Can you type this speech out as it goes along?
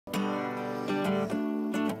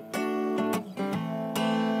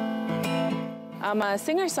I'm a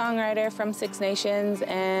singer-songwriter from Six Nations,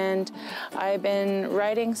 and I've been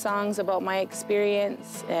writing songs about my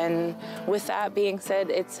experience, and with that being said,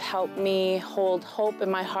 it's helped me hold hope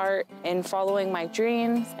in my heart in following my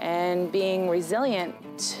dreams and being resilient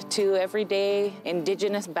to everyday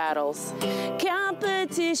Indigenous battles.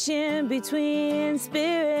 Competition between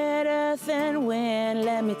spirit, earth, and wind,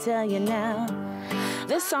 let me tell you now.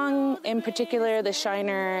 This song in particular, The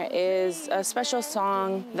Shiner, is a special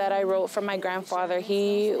song that I wrote for my grandfather.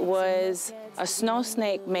 He was a snow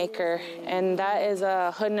snake maker, and that is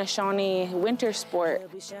a Haudenosaunee winter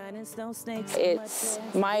sport. It's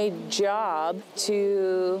my job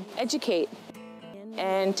to educate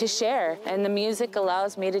and to share, and the music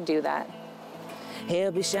allows me to do that.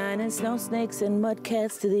 He'll be shining snow snakes and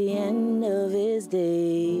mudcats to the end of his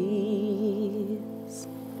days.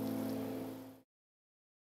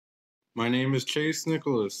 My name is Chase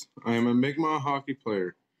Nicholas. I am a Mi'kmaq hockey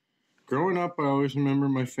player. Growing up, I always remember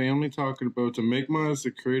my family talking about the Mi'kmaq as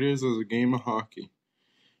the creators of the game of hockey.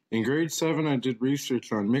 In grade 7, I did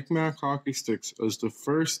research on Mi'kmaq hockey sticks as the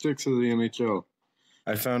first sticks of the NHL.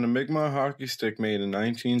 I found a Mi'kmaq hockey stick made in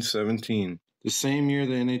 1917, the same year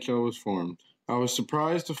the NHL was formed. I was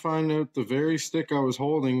surprised to find out the very stick I was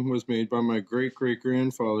holding was made by my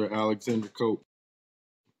great-great-grandfather, Alexander Cope.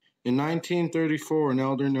 In 1934, an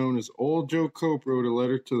elder known as Old Joe Cope wrote a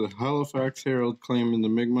letter to the Halifax Herald claiming the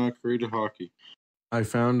Mi'kmaq created hockey. I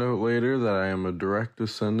found out later that I am a direct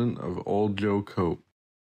descendant of Old Joe Cope.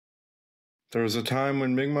 There was a time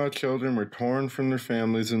when Mi'kmaq children were torn from their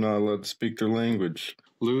families and not allowed to speak their language,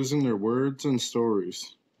 losing their words and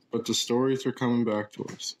stories. But the stories are coming back to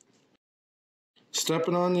us.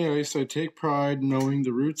 Stepping on the ice, I take pride knowing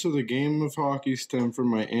the roots of the game of hockey stem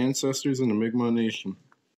from my ancestors in the Mi'kmaq Nation.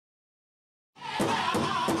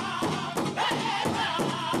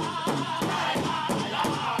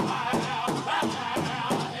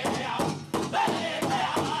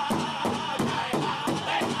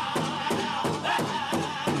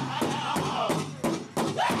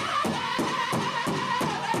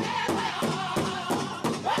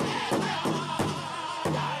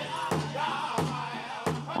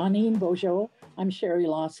 Anine Bojo, I'm Sherry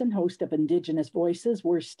Lawson, host of Indigenous Voices.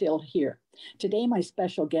 We're still here. Today, my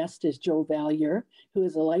special guest is Joe Valiere, who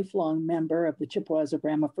is a lifelong member of the Chippewas of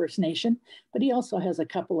Rama First Nation, but he also has a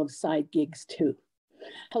couple of side gigs too.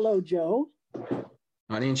 Hello, Joe.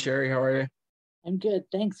 Anine, Sherry, how are you? I'm good.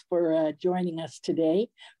 Thanks for joining us today.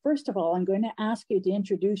 First of all, I'm going to ask you to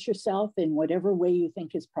introduce yourself in whatever way you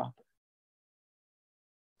think is proper.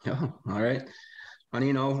 Oh, all right. Joe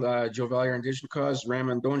Valiere, Indigenous,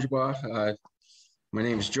 Rama and Ojibwe. My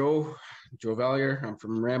name is Joe Valiere. I'm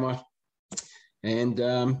from Rama. And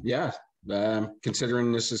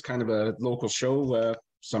considering this is kind of a local show,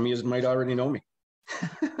 some of you might already know me.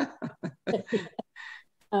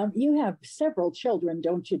 You have several children,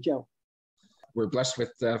 don't you, Joe? We're blessed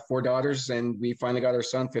with 4 daughters, and we finally got our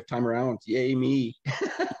son 5th time around. Yay, me.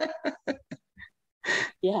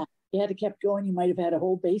 Yeah, you had to kept going. You might have had a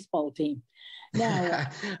whole baseball team. Now,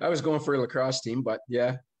 I was going for a lacrosse team, but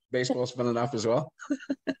yeah, baseball's fun enough as well.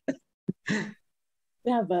 You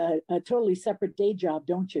have a totally separate day job,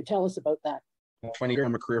 don't you? Tell us about that. 20 years,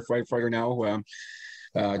 I'm a career firefighter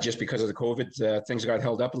now. Just because of the COVID, things got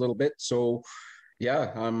held up a little bit. So,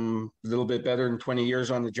 yeah, I'm a little bit better than 20 years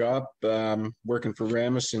on the job. Working for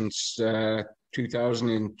Rama since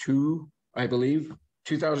 2002, I believe.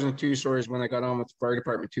 2002, sorry, is when I got on with the fire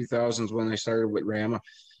department. 2000 is when I started with Rama.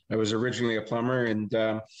 I was originally a plumber, and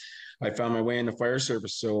I found my way in the fire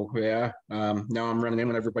service. So, yeah, now I'm running in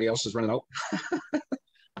when everybody else is running out.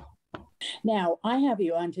 Now, I have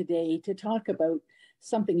you on today to talk about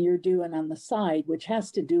something you're doing on the side, which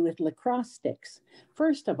has to do with lacrosse sticks.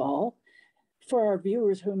 First of all, for our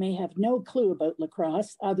viewers who may have no clue about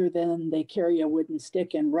lacrosse, other than they carry a wooden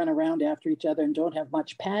stick and run around after each other and don't have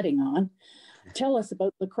much padding on, tell us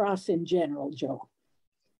about lacrosse in general, Joe.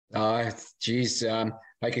 I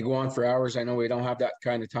could go on for hours. I know we don't have that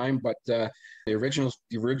kind of time, but the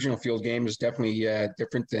original field game is definitely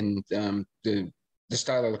different than the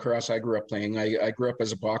style of lacrosse I grew up playing. I grew up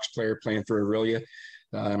as a box player playing for Aurelia,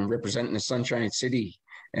 representing the Sunshine City.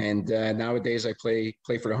 And nowadays I play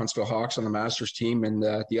for the Huntsville Hawks on the Masters team. And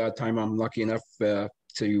the odd time I'm lucky enough to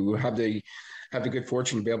have the good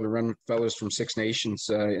fortune to be able to run fellows from Six Nations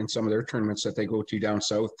in some of their tournaments that they go to down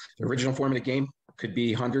south. The original form of the game could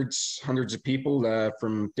be hundreds of people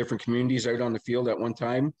from different communities out on the field at one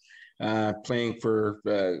time, playing for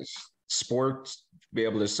sports, be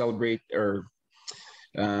able to celebrate or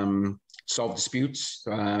solve disputes,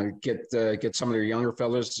 get some of their younger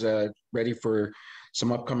fellows ready for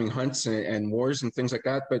some upcoming hunts and wars and things like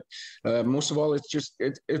that. But most of all,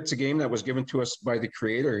 it's a game that was given to us by the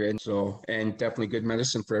creator, and definitely good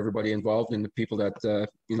medicine for everybody involved, and the people that the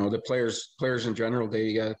players in general.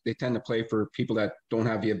 They tend to play for people that don't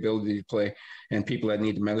have the ability to play, and people that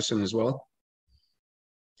need the medicine as well.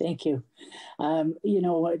 Thank you.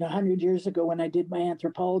 100 years ago, when I did my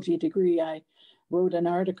anthropology degree, I wrote an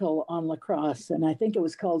article on lacrosse, and I think it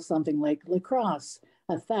was called something like Lacrosse,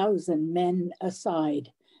 1,000 Men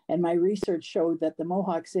Aside. And my research showed that the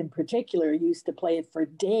Mohawks in particular used to play it for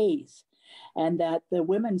days, and that the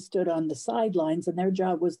women stood on the sidelines and their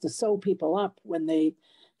job was to sew people up when they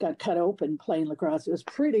got cut open playing lacrosse. It was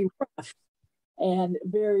pretty rough and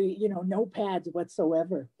very, no pads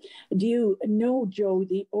whatsoever. Do you know, Joe,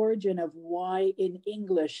 the origin of why in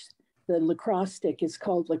English the lacrosse stick is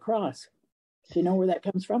called lacrosse? Do you know where that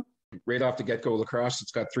comes from? Right off the get-go, lacrosse,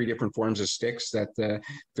 it's got 3 different forms of sticks. That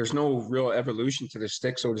there's no real evolution to the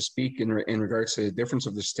stick, so to speak, in regards to the difference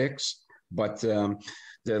of the sticks. But the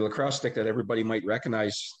lacrosse stick that everybody might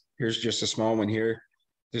recognize, here's just a small one here.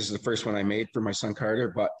 This is the first one I made for my son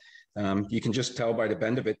Carter, but you can just tell by the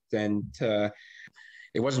bend of it. And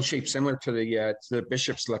it wasn't shaped similar to the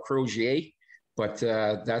Bishop's La Crozier, but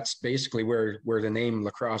that's basically where the name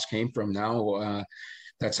lacrosse came from. Now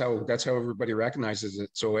that's how everybody recognizes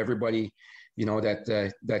it. So everybody,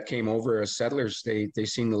 that came over as settlers, they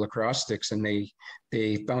seen the lacrosse sticks and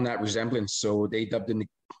they found that resemblance. So they dubbed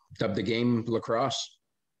the game lacrosse.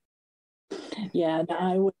 Yeah, and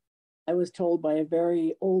I was told by a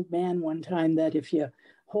very old man one time that if you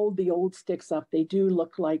hold the old sticks up, they do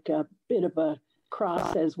look like a bit of a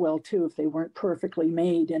cross as well too, if they weren't perfectly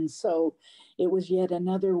made. And so it was yet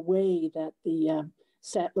another way that the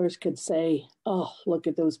settlers could say, oh, look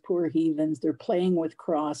at those poor heathens, they're playing with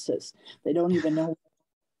crosses, they don't even know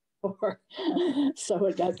what. So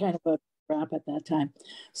it got kind of a rap at that time.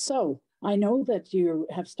 So I know that you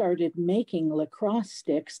have started making lacrosse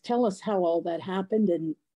sticks. Tell us how all that happened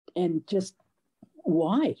and just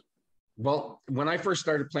why. Well, when I first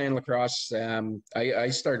started playing lacrosse, I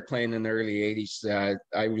started playing in the early 80s.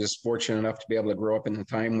 I was fortunate enough to be able to grow up in a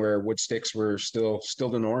time where wood sticks were still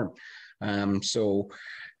the norm. So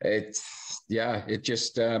it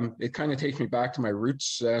kind of takes me back to my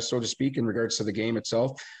roots, so to speak, in regards to the game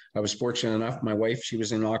itself. I was fortunate enough. My wife, she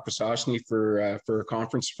was in Akwesasne for a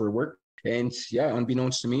conference for work. And yeah,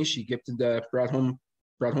 unbeknownst to me, she brought home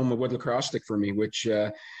a wood lacrosse stick for me, which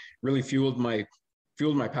really fueled my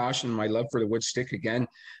passion, my love for the wood stick again.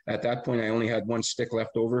 At that point, I only had one stick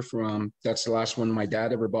left over from, that's the last one my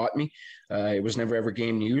dad ever bought me. It was never ever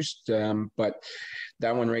game used, but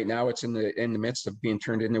that one right now, it's in the midst of being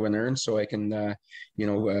turned into an urn, so I can,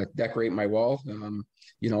 decorate my wall,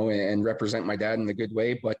 and represent my dad in a good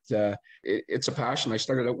way. But it's a passion. I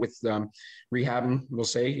started out with rehabbing, we'll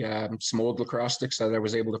say, some old lacrosse sticks that I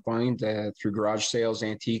was able to find through garage sales,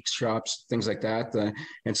 antiques shops, things like that.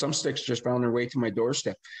 And some sticks just found their way to my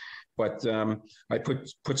doorstep. But I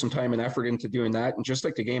put some time and effort into doing that. And just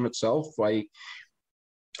like the game itself,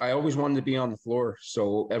 I always wanted to be on the floor.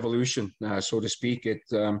 So evolution, so to speak,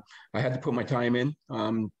 I had to put my time in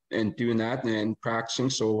and doing that and practicing.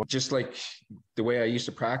 So just like the way I used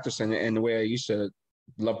to practice and the way I used to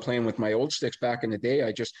love playing with my old sticks back in the day,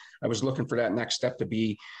 I was looking for that next step to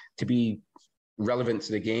be relevant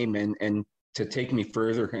to the game and to take me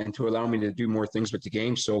further and to allow me to do more things with the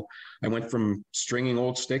game. So I went from stringing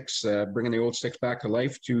old sticks, bringing the old sticks back to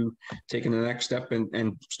life, to taking the next step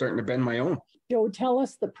and starting to bend my own. Joe, tell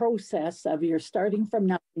us the process of you're starting from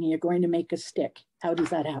nothing, you're going to make a stick. How does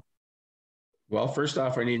that happen? Well, first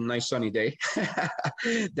off, I need a nice sunny day.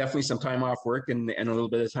 Definitely some time off work and a little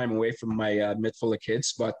bit of time away from my mitt full of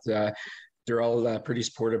kids, but they're all pretty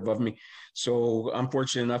supportive of me. So I'm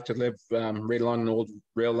fortunate enough to live right along an old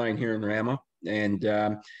rail line here in Rama. And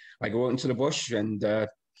I go out into the bush and I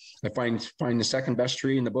find the second best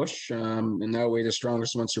tree in the bush. And that way the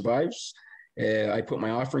strongest one survives. I put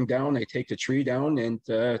my offering down, I take the tree down, and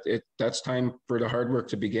that's time for the hard work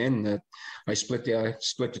to begin. I split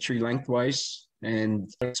the tree lengthwise,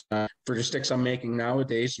 and for the sticks I'm making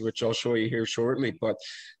nowadays, which I'll show you here shortly, but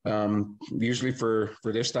usually for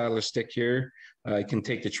this style of stick here, I can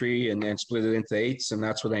take the tree and then split it into eighths, and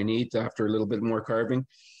that's what I need after a little bit more carving.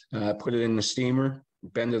 Put it in the steamer,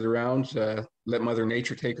 bend it around, let Mother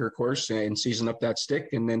Nature take her course and season up that stick,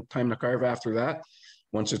 and then time to carve after that.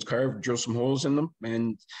 Once it's carved, drill some holes in them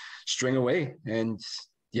and string away. And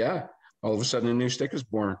yeah, all of a sudden a new stick is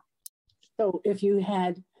born. So if you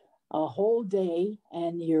had a whole day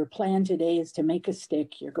and your plan today is to make a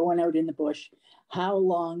stick. You're going out in the bush. How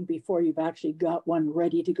long before you've actually got one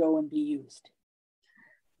ready to go and be used?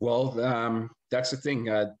 Well, that's the thing.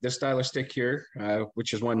 This style of stick here,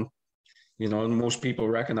 which is one, most people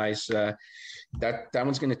recognize, that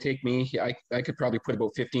one's going to take me. I could probably put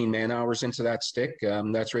about 15 man hours into that stick.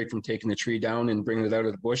 That's right from taking the tree down and bringing it out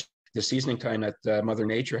of the bush. The seasoning time that Mother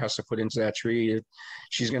Nature has to put into that tree,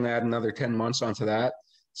 she's going to add another 10 months onto that.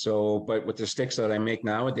 So, but with the sticks that I make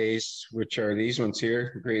nowadays, which are these ones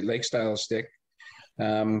here, Great Lake style stick,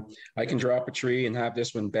 I can drop a tree and have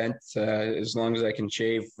this one bent as long as I can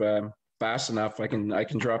shave fast enough. I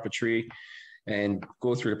can drop a tree and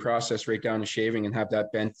go through the process right down to shaving and have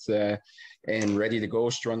that bent and ready to go,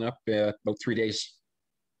 strung up about 3 days.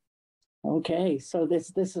 Okay, so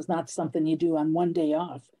this is not something you do on one day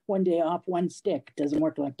off. One day off, one stick. Doesn't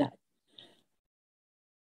work like that.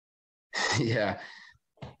 Yeah.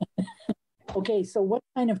 Okay, so what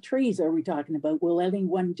kind of trees are we talking about? Will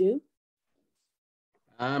anyone do?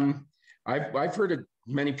 I've heard of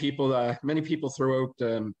many people throw out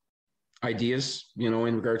ideas,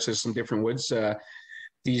 in regards to some different woods.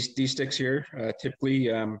 These sticks here,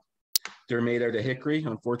 typically, they're made out of hickory.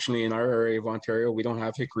 Unfortunately, in our area of Ontario, we don't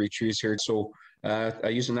have hickory trees here. So I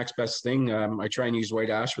use the next best thing. I try and use white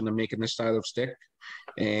ash when I'm making this style of stick.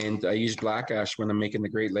 And I use black ash when I'm making the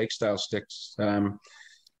Great Lake style sticks.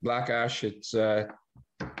 Black ash, it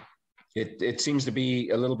seems to be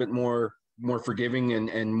a little bit more forgiving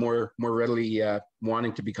and more readily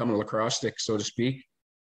wanting to become a lacrosse stick, so to speak.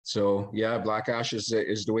 So yeah, black ash is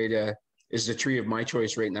the tree of my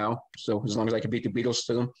choice right now. So as long as I can beat the beetles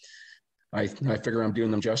to them, I figure I'm doing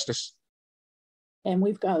them justice. And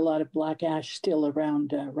we've got a lot of black ash still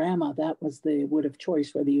around Rama. That was the wood of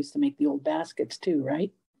choice where they used to make the old baskets too,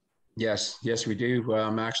 right? Yes, we do.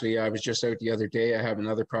 Actually, I was just out the other day. I have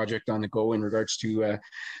another project on the go in regards to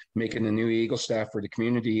making a new eagle staff for the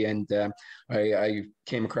community, and I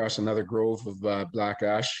came across another grove of black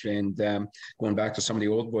ash. And going back to some of the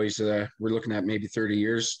old boys, we're looking at maybe 30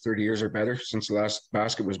 years or better since the last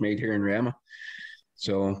basket was made here in Rama.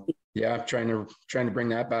 So yeah, I'm trying to bring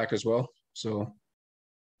that back as well. So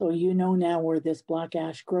you know now where this black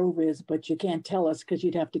ash grove is, but you can't tell us because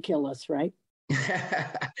you'd have to kill us, right?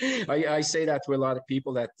 I say that to a lot of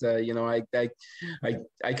people that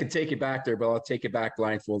I could take it back there, but I'll take it back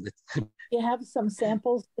blindfolded. You have some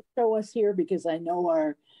samples to show us here, because I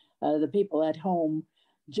know the people at home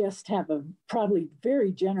just have a probably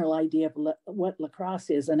very general idea of what lacrosse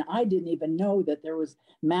is, and I didn't even know that there was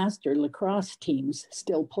master lacrosse teams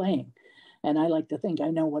still playing, and I like to think I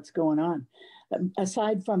know what's going on.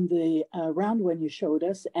 Aside from the round one you showed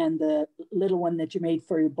us and the little one that you made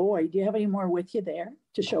for your boy, do you have any more with you there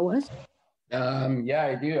to show us? Yeah,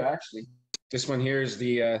 I do actually. This one here is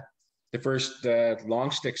the first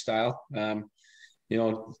long stick style.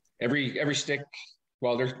 Every stick.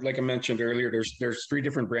 Well, there's, like I mentioned earlier, there's 3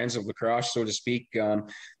 different brands of lacrosse, so to speak.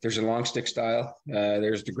 There's a long stick style.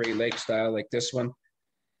 There's the Great Lake style, like this one.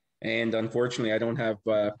 And unfortunately, I don't have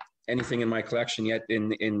anything in my collection yet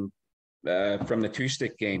from the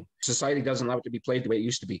 2-stick game. Society doesn't allow it to be played the way it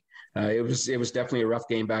used to be. It was definitely a rough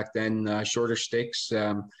game back then. Shorter sticks,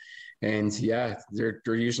 and yeah, they're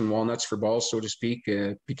using walnuts for balls, so to speak,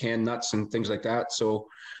 pecan nuts and things like that. So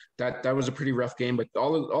that was a pretty rough game. But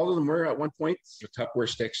all of them were at one point the Tupperware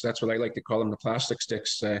sticks. That's what I like to call them, the plastic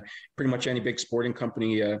sticks. Pretty much any big sporting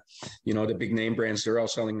company, the big name brands, they're all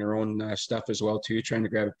selling their own stuff as well too, trying to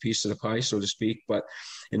grab a piece of the pie, so to speak. But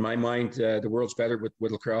in my mind, the world's better with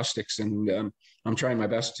lacrosse sticks, and I'm trying my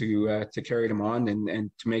best to carry them on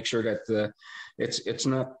and to make sure that it's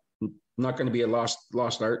not going to be a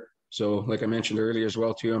lost art. So like I mentioned earlier as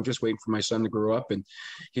well too, I'm just waiting for my son to grow up, and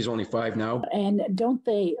he's only 5 now. And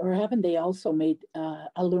haven't they also made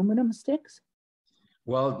aluminum sticks?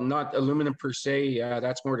 Well, not aluminum per se.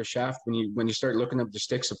 That's more the shaft. When you start looking at the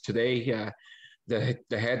sticks of today, the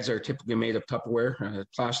heads are typically made of Tupperware,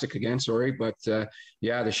 plastic again, sorry. But the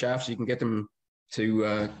shafts, you can get them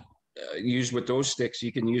to use with those sticks.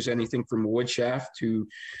 You can use anything from a wood shaft to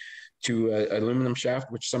aluminum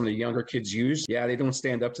shaft, which some of the younger kids use. Yeah, they don't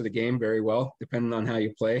stand up to the game very well, depending on how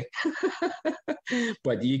you play.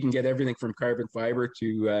 But you can get everything from carbon fiber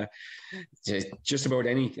to just about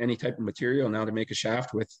any type of material now to make a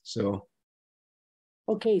shaft with. So.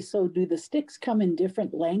 Okay, so do the sticks come in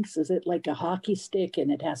different lengths? Is it like a hockey stick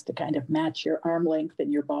and it has to kind of match your arm length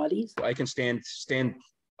and your bodies? I can stand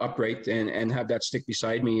upright and have that stick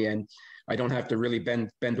beside me, and I don't have to really bend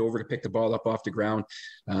over to pick the ball up off the ground.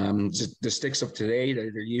 The sticks of today,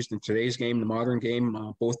 they're used in today's game, the modern game,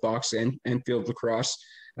 both box and field lacrosse,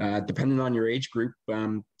 depending on your age group.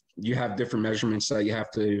 you have different measurements that you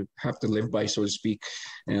have to live by, so to speak,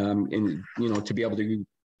 and to be able to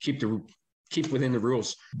keep within the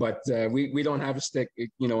rules. But we don't have a stick,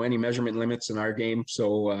 any measurement limits in our game.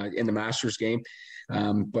 So in the Masters game,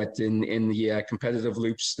 but in the competitive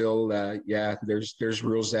loops, still, there's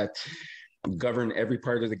rules that govern every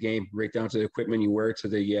part of the game, right down to the equipment you wear, to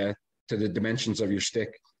the dimensions of your stick,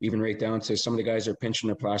 even right down to some of the guys are pinching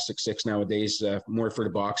a plastic sticks nowadays, more for the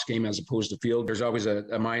box game as opposed to field. There's always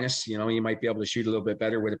a minus. You might be able to shoot a little bit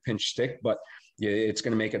better with a pinch stick, but it's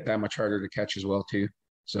going to make it that much harder to catch as well too.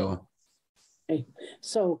 So. Okay.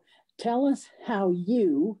 So tell us how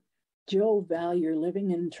you, Joe Valiere,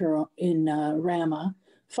 living in Rama,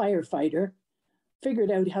 firefighter,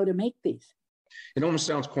 figured out how to make these. It almost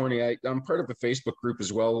sounds corny. I'm part of a Facebook group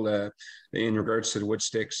as well in regards to the wood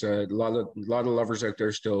sticks. A lot of lovers out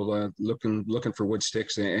there still looking for wood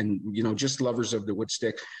sticks, and just lovers of the wood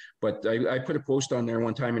stick. But I put a post on there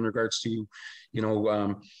one time in regards to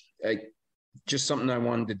just something I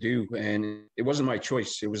wanted to do, and it wasn't my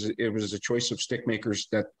choice. It was a choice of stick makers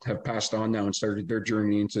that have passed on now and started their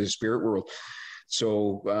journey into the spirit world.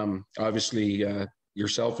 So obviously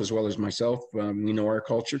yourself as well as myself, our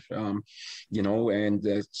culture,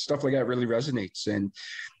 and stuff like that really resonates. And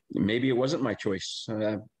maybe it wasn't my choice.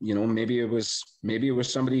 Maybe it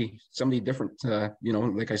was somebody different.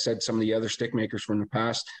 Like I said, some of the other stick makers from the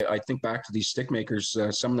past. I think back to these stick makers.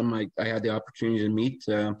 Some of them I had the opportunity to meet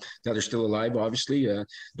that are still alive. Obviously, the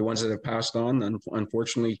ones that have passed on.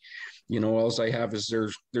 Unfortunately, all I have is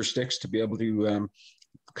their sticks to be able to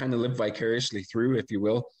kind of live vicariously through, if you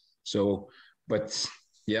will. So, but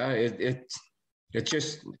yeah, it's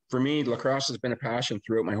just, for me, lacrosse has been a passion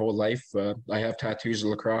throughout my whole life. I have tattoos of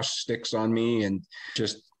lacrosse sticks on me, and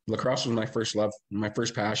just lacrosse was my first love, my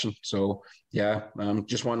first passion. So yeah,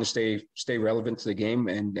 just wanting to stay relevant to the game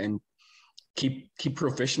and keep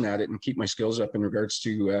proficient at it and keep my skills up in regards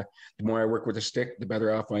to the more I work with a stick, the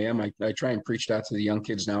better off I am. I try and preach that to the young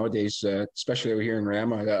kids nowadays, especially over here in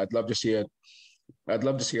Rama. I'd love to see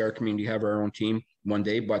our community have our own team one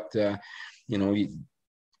day, but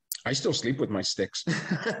I still sleep with my sticks.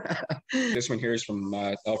 This one here is from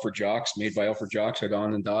Alfred Jocks, made by Alfred Jocks out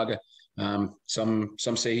on Onondaga. Some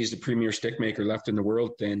say he's the premier stick maker left in the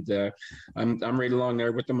world, and I'm right along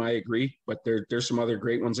there with them. I agree, but there's some other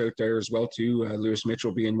great ones out there as well too. Lewis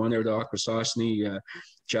Mitchell being one out of Akwesasne,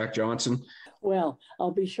 Jack Johnson. Well,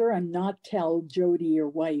 I'll be sure and not tell Jody, your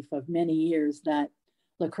wife of many years, that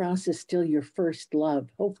lacrosse is still your first love.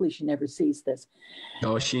 Hopefully she never sees this.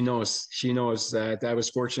 No, she knows that I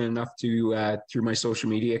was fortunate enough to through my social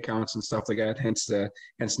media accounts and stuff like that, hence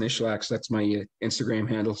Nishlax. That's my Instagram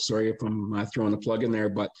handle. Sorry if I'm throwing the plug in there,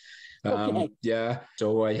 but okay. Yeah,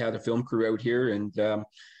 so I had a film crew out here, and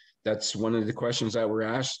that's one of the questions that were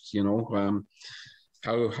asked,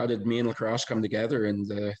 how did me and lacrosse come together?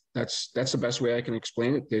 And that's the best way I can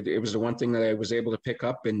explain it. It was the one thing that I was able to pick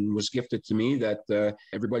up and was gifted to me, that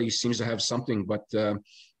everybody seems to have something, but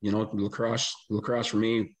lacrosse for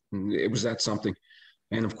me, it was that something.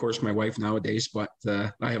 And of course my wife nowadays, but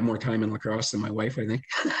I have more time in lacrosse than my wife, I think.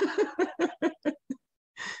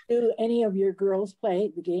 Do any of your girls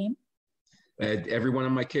play the game? Every one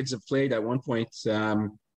of my kids have played at one point.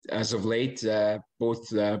 As of late,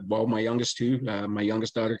 both my youngest two, my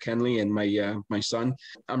youngest daughter Kenley and my son.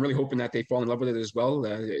 I'm really hoping that they fall in love with it as well.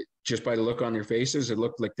 Just by the look on their faces, it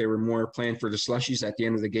looked like they were more playing for the slushies at the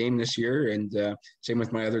end of the game this year. And same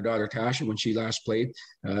with my other daughter Tasha when she last played,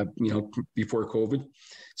 before COVID.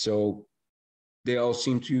 So they all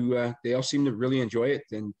seem to really enjoy it,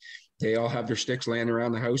 and they all have their sticks laying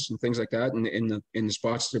around the house and things like that, and in the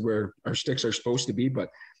spots where our sticks are supposed to be. But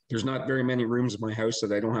there's not very many rooms in my house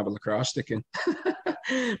that I don't have a lacrosse stick in.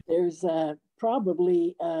 There's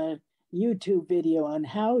probably a YouTube video on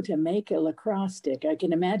how to make a lacrosse stick. I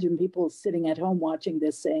can imagine people sitting at home watching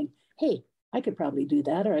this saying, hey, I could probably do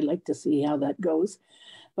that, or I'd like to see how that goes.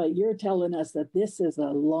 But you're telling us that this is a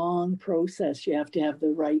long process. You have to have the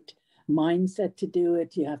right mindset to do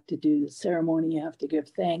it. You have to do the ceremony. You have to give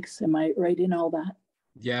thanks. Am I right in all that?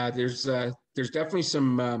 Yeah, there's definitely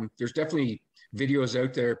there's definitely videos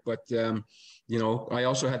out there, but I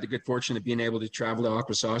also had the good fortune of being able to travel to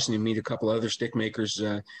Akwesasne and meet a couple other stick makers,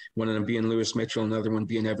 one of them being Lewis Mitchell, another one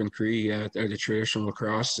being Evan Cree at the traditional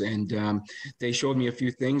lacrosse, and they showed me a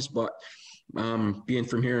few things. But being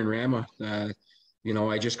from here in Rama,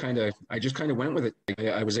 I just kind of went with it.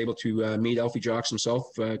 I was able to meet Alfie Jocks himself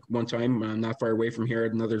one time, not far away from here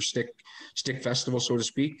at another stick festival, so to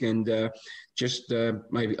speak, and I picked away at him and got some ideas, and I just kind of went with it. I was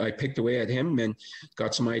able to meet Alfie Jocks himself one time, not far away from here at another stick festival, so to speak, and just I picked away at him and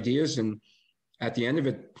got some ideas, and just I picked away at him and got some ideas, and just at the end of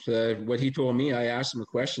it, what he told me, I asked him a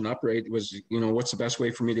question upright, was, what's the best way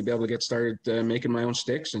for me to be able to get started making my own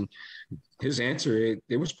sticks? And his answer,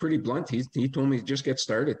 it was pretty blunt. He told me to just get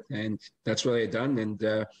started, and that's what I had done. And,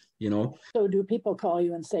 So do people call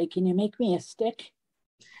you and say, can you make me a stick?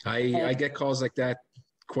 I get calls like that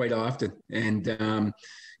quite often. And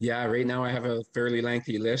yeah, right now I have a fairly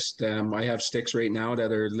lengthy list. I have sticks right now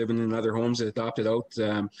that are living in other homes that adopted out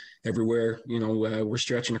everywhere. We're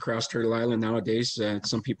stretching across Turtle Island nowadays.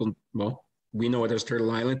 Some people, well, we know it as Turtle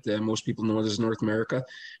Island. Most people know it as North America.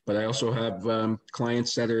 But I also have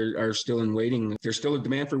clients that are still in waiting. There's still a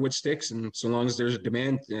demand for wood sticks. And so long as there's a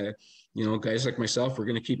demand, guys like myself, we're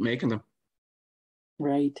going to keep making them.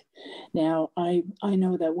 Right. Now, I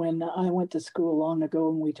know that when I went to school long ago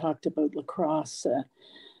and we talked about lacrosse,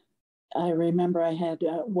 I remember I had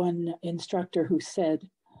one instructor who said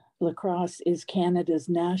lacrosse is Canada's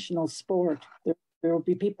national sport. There will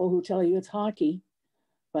be people who tell you it's hockey,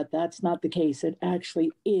 but that's not the case. It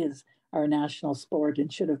actually is our national sport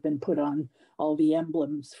and should have been put on all the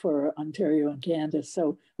emblems for Ontario and Canada.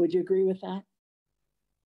 So would you agree with that?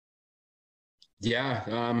 Yeah,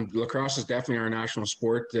 lacrosse is definitely our national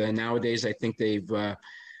sport. Nowadays, I think they've,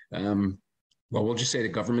 we'll just say the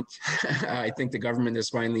government. I think the government has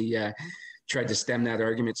finally tried to stem that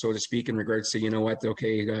argument, so to speak, in regards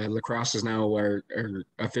to, lacrosse is now our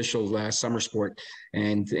official summer sport,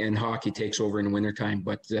 and hockey takes over in the wintertime.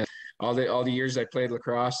 But all the years I played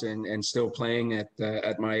lacrosse and still playing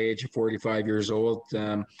at my age of 45 years old,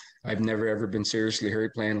 I've never ever been seriously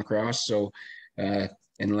hurt playing lacrosse. So.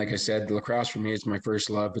 And like I said, lacrosse for me is my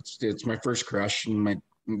first love. It's my first crush and my,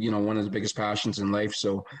 one of the biggest passions in life.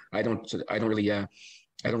 So I don't really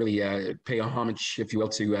pay a homage, if you will,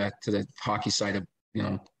 to the hockey side of,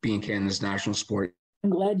 being Canada's national sport.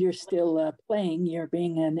 I'm glad you're still playing. You're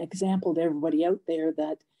being an example to everybody out there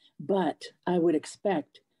but I would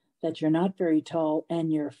expect that you're not very tall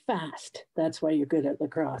and you're fast. That's why you're good at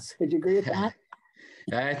lacrosse. Would you agree with that?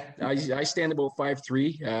 I stand about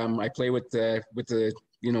 5'3". I play with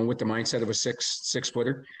the mindset of a six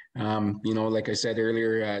footer. Like I said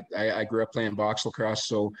earlier, I grew up playing box lacrosse,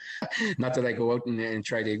 so not that I go out and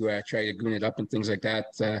try to goon it up and things like that.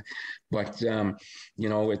 But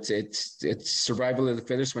it's survival of the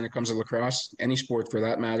fittest when it comes to lacrosse, any sport for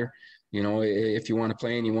that matter. If you want to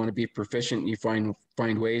play and you want to be proficient, you find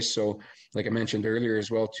ways. So like I mentioned earlier as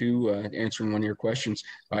well too, answering one of your questions,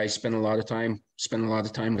 I spend a lot of time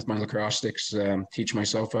with my lacrosse sticks, teach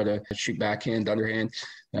myself how to shoot backhand, underhand,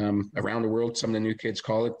 around the world. Some of the new kids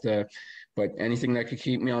call it, but anything that could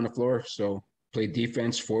keep me on the floor. So play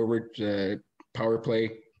defense, forward, power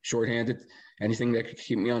play, shorthanded, anything that could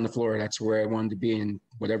keep me on the floor. That's where I wanted to be, and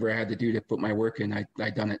whatever I had to do to put my work in, I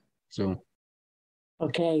done it. So.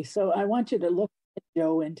 Okay, so I want you to look,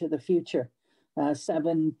 Joe, into the future,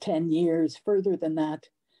 7, 10 years, further than that.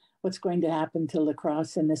 What's going to happen to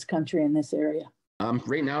lacrosse in this country, in this area?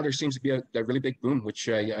 Right now, there seems to be a really big boom, which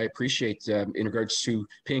I appreciate in regards to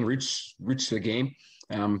paying roots to the game.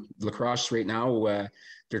 Lacrosse right now,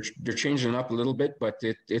 they're changing it up a little bit, but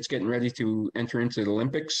it's getting ready to enter into the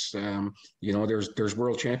Olympics. There's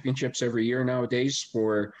world championships every year nowadays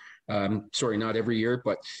for, sorry, not every year,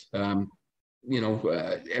 but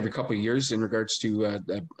every couple of years in regards to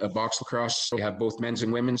box lacrosse. They have both men's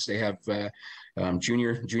and women's. They have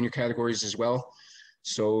junior categories as well.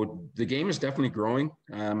 So the game is definitely growing.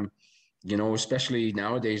 Especially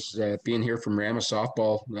nowadays, being here from Rama,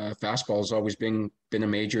 softball, fastball has always been a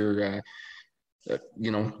major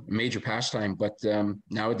major pastime. But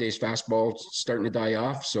nowadays, fastball's starting to die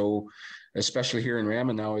off. So especially here in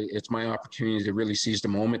Rama now, it's my opportunity to really seize the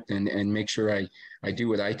moment and make sure I do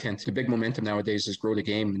what I can. The big momentum nowadays is grow the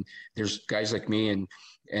game, and there's guys like me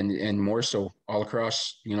and more so all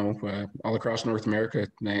across North America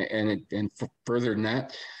and further than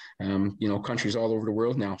that, countries all over the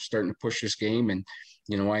world now starting to push this game. And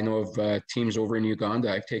I know of teams over in Uganda.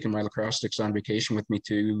 I've taken my lacrosse sticks on vacation with me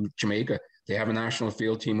to Jamaica. They have a national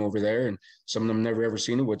field team over there, and some of them never ever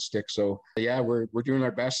seen a wood stick. So yeah, we're doing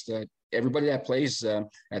our best. Everybody that plays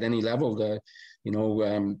at any level,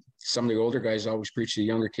 some of the older guys always preach to the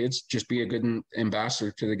younger kids, just be a good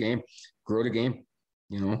ambassador to the game, grow the game.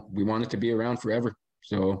 We want it to be around forever.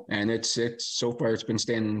 So, and it's so far it's been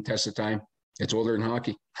standing the test of time. It's older than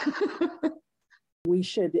hockey. We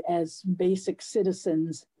should, as basic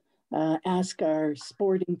citizens, ask our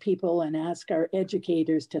sporting people and ask our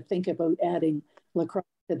educators to think about adding lacrosse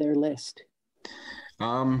to their list.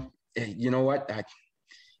 You know what?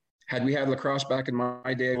 Had we had lacrosse back in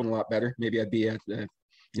my day, it would have been a lot better. Maybe I'd be a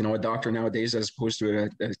doctor nowadays as opposed to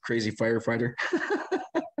a crazy firefighter.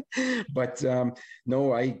 But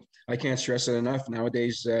no, I I can't stress it enough.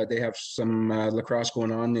 Nowadays, they have some lacrosse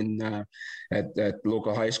going on at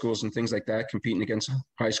local high schools and things like that, competing against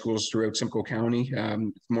high schools throughout Simcoe County,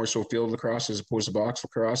 more so field lacrosse as opposed to box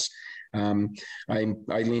lacrosse. I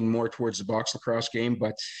lean more towards the box lacrosse game,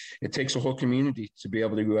 but it takes a whole community to be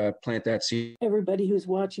able to plant that seed. Everybody who's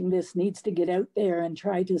watching this needs to get out there and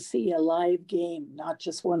try to see a live game, not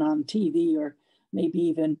just one on TV or maybe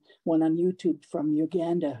even one on YouTube from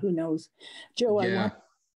Uganda. Who knows? Joe, Yeah. I want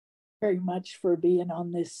very much for being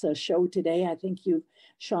on this show today. I think you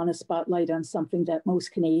shone a spotlight on something that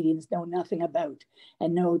most Canadians know nothing about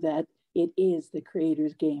and know that it is the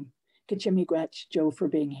Creator's game. Kachimigwach, Joe, for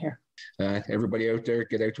being here. Everybody out there,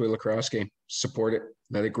 get out to a lacrosse game. Support it.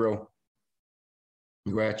 Let it grow.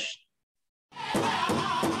 Miigwech.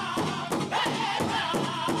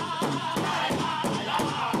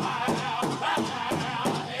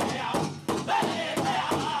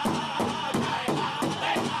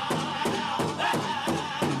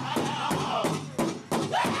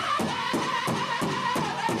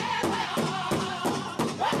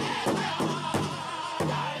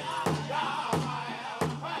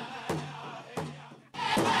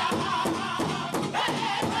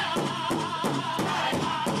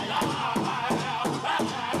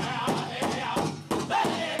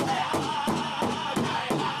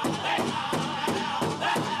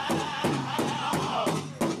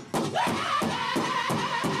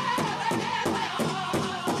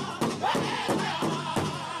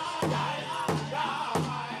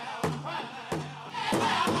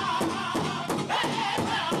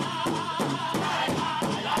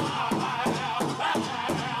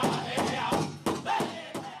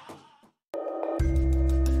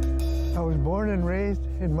 Born and raised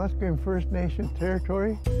in Musqueam First Nation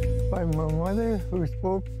territory by my mother, who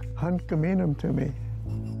spoke Hunkaminam to me.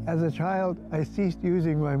 As a child, I ceased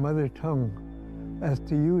using my mother tongue, as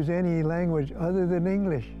to use any language other than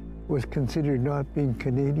English was considered not being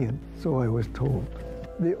Canadian, so I was told.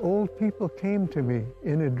 The old people came to me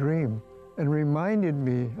in a dream and reminded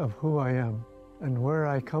me of who I am and where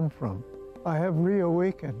I come from. I have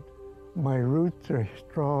reawakened. My roots are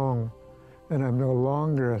strong, and I'm no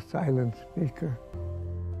longer a silent speaker.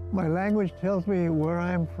 My language tells me where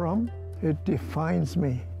I'm from. It defines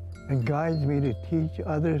me and guides me to teach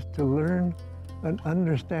others to learn and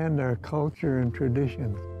understand our culture and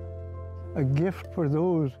traditions. A gift for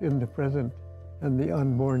those in the present and the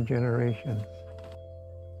unborn generations.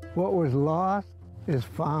 What was lost is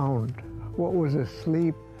found. What was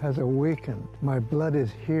asleep has awakened. My blood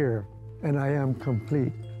is here, and I am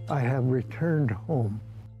complete. I have returned home.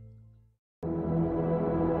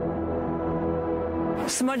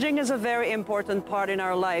 Smudging is a very important part in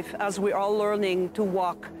our life as we're all learning to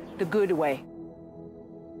walk the good way.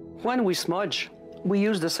 When we smudge, we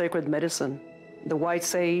use the sacred medicine, the white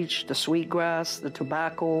sage, the sweetgrass, the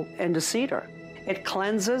tobacco, and the cedar. It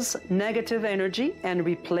cleanses negative energy and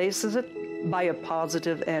replaces it by a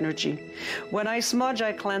positive energy. When I smudge,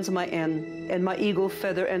 I cleanse my end and my eagle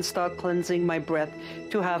feather and start cleansing my breath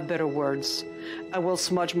to have better words. I will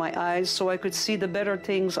smudge my eyes so I could see the better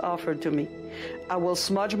things offered to me. I will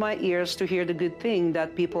smudge my ears to hear the good thing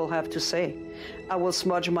that people have to say. I will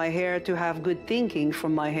smudge my hair to have good thinking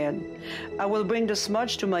from my head. I will bring the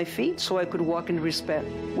smudge to my feet so I could walk in respect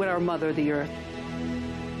with our Mother, the Earth.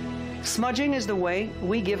 Smudging is the way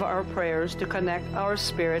we give our prayers to connect our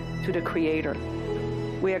spirit to the Creator.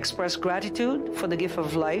 We express gratitude for the gift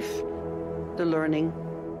of life, the learning,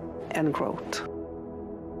 and growth.